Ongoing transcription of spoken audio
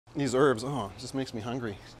These herbs, oh, it just makes me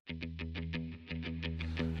hungry.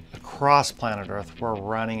 Across planet Earth, we're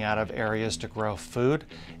running out of areas to grow food,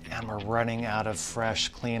 and we're running out of fresh,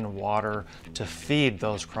 clean water to feed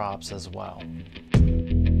those crops as well.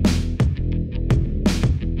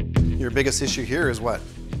 Your biggest issue here is what?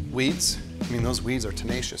 Weeds? I mean, those weeds are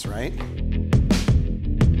tenacious, right?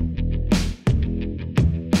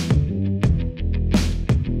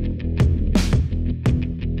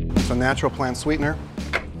 It's a natural plant sweetener.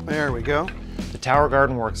 There we go. The Tower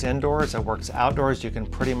Garden works indoors, it works outdoors. You can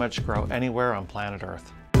pretty much grow anywhere on planet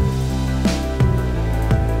Earth.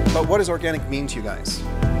 But what does organic mean to you guys?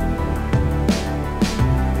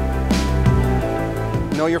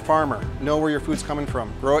 Know your farmer, know where your food's coming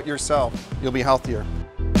from, grow it yourself, you'll be healthier.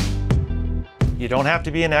 You don't have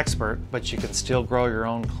to be an expert, but you can still grow your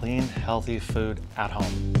own clean, healthy food at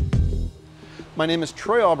home. My name is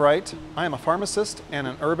Troy Albright. I am a pharmacist and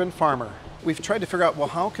an urban farmer. We've tried to figure out, well,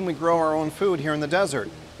 how can we grow our own food here in the desert?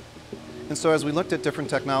 And so as we looked at different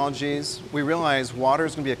technologies, we realized water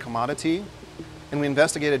is going to be a commodity, and we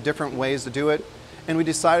investigated different ways to do it, and we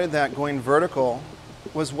decided that going vertical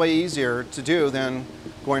was way easier to do than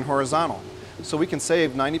going horizontal. So we can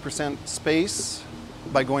save 90% space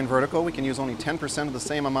by going vertical. We can use only 10% of the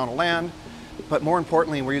same amount of land, but more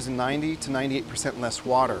importantly, we're using 90 to 98% less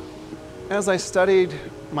water. As I studied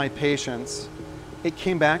my patients, it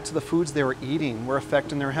came back to the foods they were eating were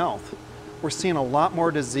affecting their health. We're seeing a lot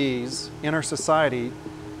more disease in our society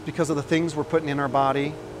because of the things we're putting in our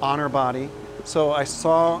body, on our body. So I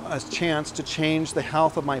saw a chance to change the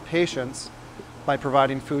health of my patients by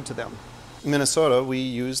providing food to them. In Minnesota, we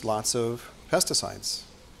use lots of pesticides,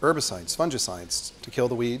 herbicides, fungicides to kill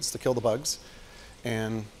the weeds, to kill the bugs.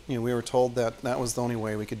 And we were told that that was the only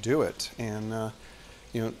way we could do it. And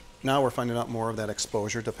now we're finding out more of that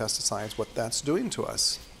exposure to pesticides, what that's doing to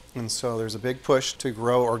us. And so there's a big push to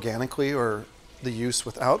grow organically or the use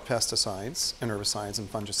without pesticides and herbicides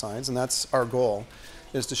and fungicides. And that's our goal,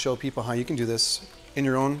 is to show people how you can do this in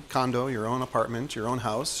your own condo, your own apartment, your own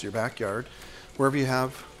house, your backyard, wherever you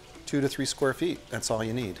have 2 to 3 square feet. That's all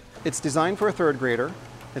you need. It's designed for a third grader.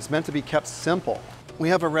 It's meant to be kept simple. We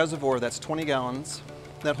have a reservoir that's 20 gallons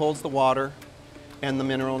that holds the water and the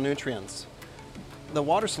mineral nutrients. The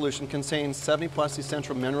water solution contains 70 plus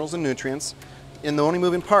essential minerals and nutrients, and the only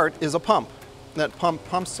moving part is a pump. That pump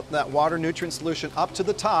pumps that water nutrient solution up to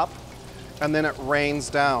the top, and then it rains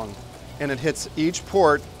down, and it hits each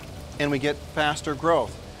port, and we get faster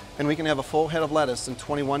growth. And we can have a full head of lettuce in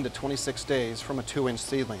 21 to 26 days from a 2-inch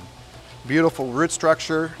seedling. Beautiful root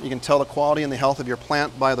structure. You can tell the quality and the health of your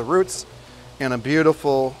plant by the roots, and a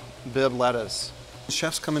beautiful bib lettuce.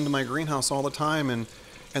 Chefs come into my greenhouse all the time and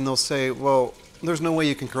they'll say, well, there's no way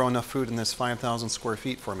you can grow enough food in this 5,000 square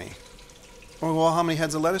feet for me. Well, how many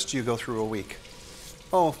heads of lettuce do you go through a week?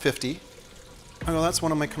 Oh, 50. I go, that's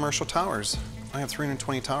one of my commercial towers. I have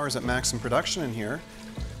 320 towers at maximum production in here.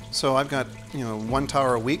 So I've got 1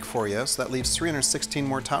 tower a week for you, so that leaves 316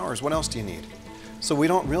 more towers. What else do you need? So we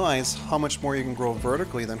don't realize how much more you can grow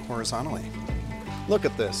vertically than horizontally. Look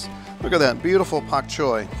at this. Look at that beautiful pak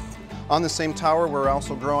choi. On the same tower, we're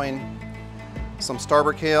also growing some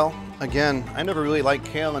starboard kale. Again, I never really liked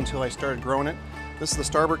kale until I started growing it. This is the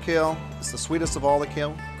starboard kale. It's the sweetest of all the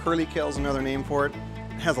kale. Curly kale is another name for it.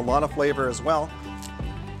 It has a lot of flavor as well.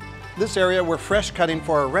 This area, we're fresh cutting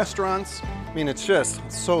for our restaurants. I mean, it's just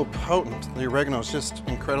so potent. The oregano is just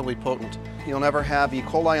incredibly potent. You'll never have E.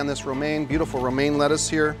 coli on this romaine. Beautiful romaine lettuce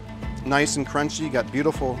here. Nice and crunchy, got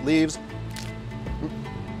beautiful leaves.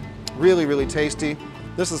 Really, really tasty.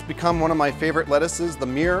 This has become one of my favorite lettuces, the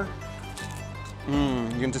mirror.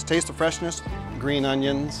 You can just taste the freshness. Green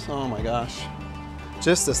onions, oh my gosh.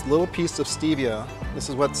 Just this little piece of stevia, this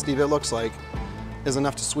is what stevia looks like, is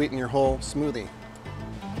enough to sweeten your whole smoothie.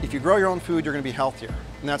 If you grow your own food, you're gonna be healthier,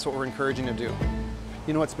 and that's what we're encouraging you to do.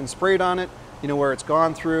 You know what's been sprayed on it, you know where it's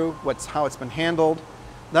gone through, how it's been handled.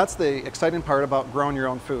 That's the exciting part about growing your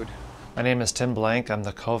own food. My name is Tim Blank. I'm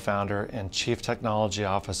the co-founder and chief technology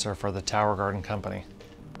officer for the Tower Garden Company.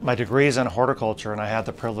 My degree is in horticulture, and I had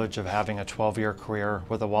the privilege of having a 12-year career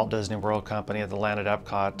with the Walt Disney World Company at the land at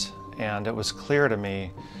Epcot. And it was clear to me,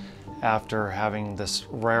 after having this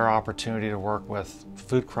rare opportunity to work with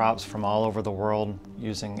food crops from all over the world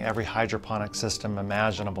using every hydroponic system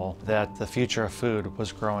imaginable, that the future of food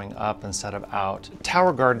was growing up instead of out.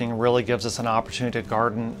 Tower gardening really gives us an opportunity to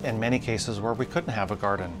garden in many cases where we couldn't have a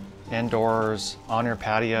garden. Indoors, on your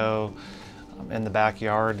patio, in the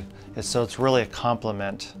backyard. So it's really a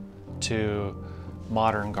complement to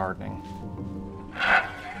modern gardening.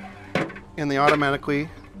 And they automatically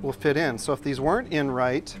will fit in. So if these weren't in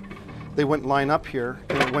right, they wouldn't line up here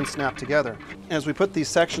and it wouldn't snap together. As we put these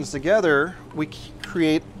sections together, we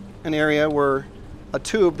create an area where a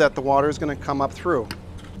tube that the water is going to come up through.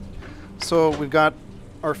 So we've got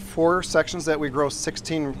our 4 sections that we grow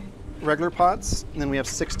 16 regular pots, and then we have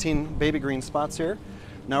 16 baby green spots here.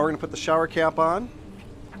 Now we're going to put the shower cap on,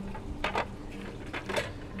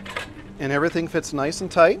 and everything fits nice and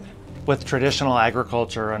tight. With traditional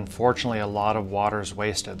agriculture, unfortunately, a lot of water is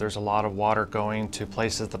wasted. There's a lot of water going to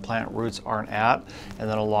places the plant roots aren't at, and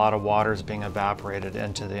then a lot of water is being evaporated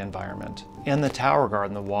into the environment. In the tower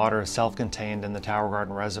garden, the water is self-contained in the tower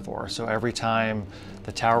garden reservoir. So every time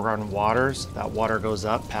the tower garden waters, that water goes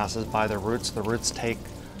up, passes by the roots take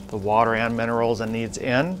the water and minerals it needs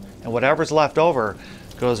in, and whatever's left over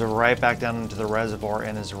goes right back down into the reservoir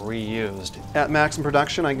and is reused. At maximum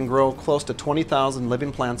production, I can grow close to 20,000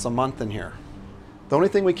 living plants a month in here. The only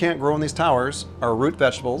thing we can't grow in these towers are root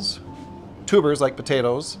vegetables, tubers like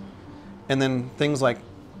potatoes, and then things like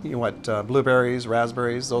blueberries,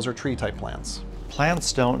 raspberries. Those are tree-type plants.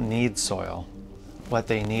 Plants don't need soil. What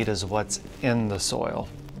they need is what's in the soil.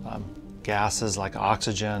 Gases like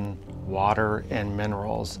oxygen, water, and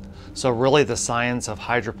minerals. So really the science of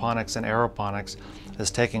hydroponics and aeroponics is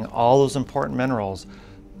taking all those important minerals,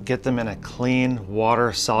 get them in a clean,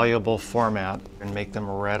 water-soluble format, and make them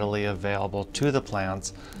readily available to the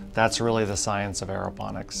plants. That's really the science of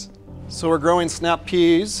aeroponics. So we're growing snap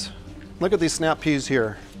peas. Look at these snap peas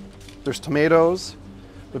here. There's tomatoes.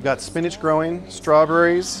 We've got spinach growing,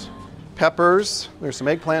 strawberries, peppers. There's some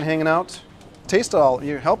eggplant hanging out. Taste it all.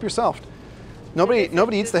 You help yourself. Nobody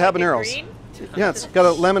eats the habaneros. Yeah, it's got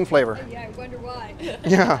a lemon flavor. Yeah, I wonder why.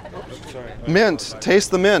 Yeah. Mint.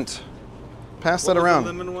 Taste the mint. Pass that around.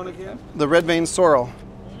 What was the lemon one again? The red vein sorrel.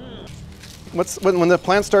 When the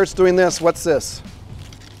plant starts doing this, what's this?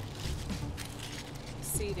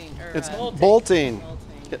 Seeding. Or, It's bolting.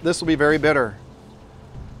 This will be very bitter.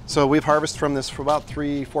 So we've harvested from this for about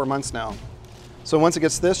 3-4 months now. So once it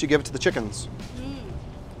gets this, you give it to the chickens.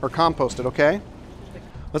 Or compost it, okay?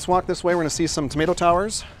 Let's walk this way. We're going to see some tomato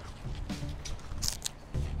towers.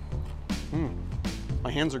 My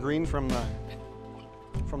hands are green from the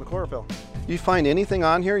chlorophyll. You find anything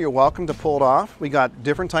on here, you're welcome to pull it off. We got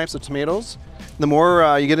different types of tomatoes. The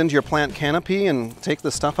more you get into your plant canopy and take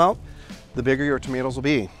the stuff out, the bigger your tomatoes will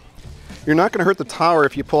be. You're not going to hurt the tower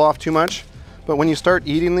if you pull off too much, but when you start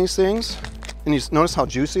eating these things, and you notice how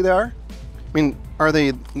juicy they are, I mean,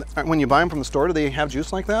 when you buy them from the store, do they have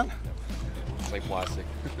juice like that? It's like plastic.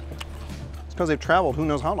 It's because they've traveled who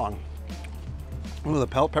knows how long. Ooh, the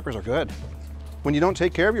pellet peppers are good. When you don't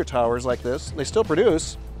take care of your towers like this, they still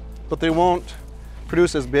produce, but they won't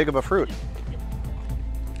produce as big of a fruit.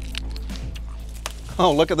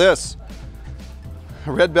 Oh, look at this.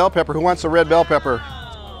 A red bell pepper. Who wants a red bell pepper?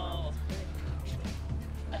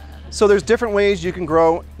 So there's different ways you can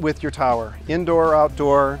grow with your tower. Indoor,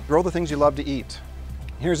 outdoor, grow the things you love to eat.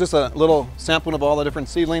 Here's just a little sampling of all the different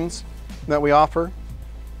seedlings that we offer.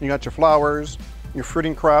 You got your flowers, your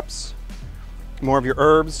fruiting crops, more of your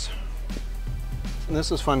herbs. And this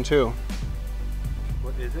is fun too.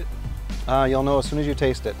 What is it? You'll know as soon as you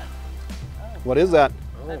taste it. What is that?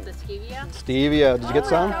 Is that the stevia? Stevia. Did you get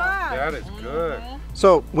some? That is good.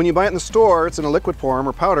 So when you buy it in the store, it's in a liquid form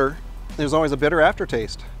or powder. There's always a bitter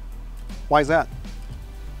aftertaste. Why is that?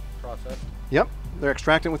 Processed. Yep, they're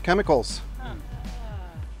extracting with chemicals.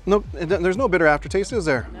 No, there's no bitter aftertaste, is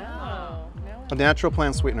there? No. A natural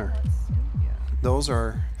plant sweetener. Those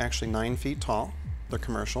are actually 9 feet tall. They're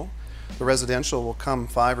commercial. The residential will come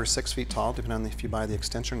 5 or 6 feet tall, depending on if you buy the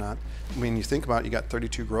extension or not. When you think about it, you got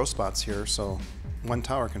 32 grow spots here, so one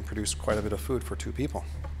tower can produce quite a bit of food for 2 people.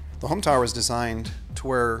 The home tower is designed to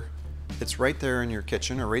where it's right there in your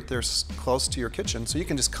kitchen or right there close to your kitchen, so you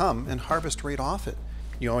can just come and harvest right off it.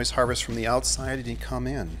 You always harvest from the outside and you come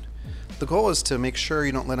in. The goal is to make sure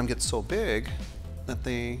you don't let them get so big that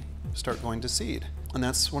they start going to seed. And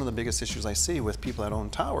that's one of the biggest issues I see with people that own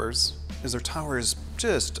towers, is their tower is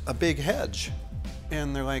just a big hedge.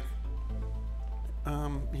 And they're like, I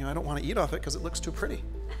don't want to eat off it because it looks too pretty.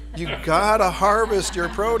 You gotta harvest your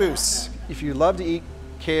produce. If you love to eat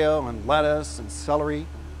kale and lettuce and celery,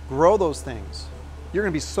 grow those things. You're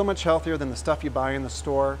gonna be so much healthier than the stuff you buy in the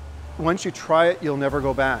store. Once you try it, you'll never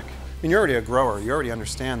go back. I mean, you're already a grower. You already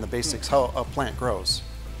understand the basics, how a plant grows.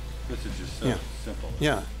 This is just so simple.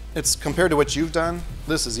 Yeah, it's compared to what you've done,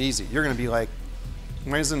 this is easy. You're gonna be like,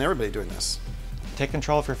 why isn't everybody doing this? Take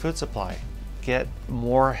control of your food supply. Get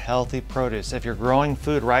more healthy produce. If you're growing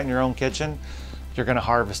food right in your own kitchen, you're gonna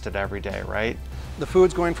harvest it every day, right? The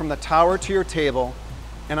food's going from the tower to your table,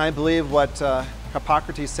 and I believe what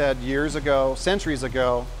Hippocrates said years ago, centuries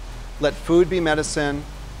ago, let food be medicine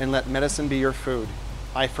and let medicine be your food.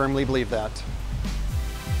 I firmly believe that.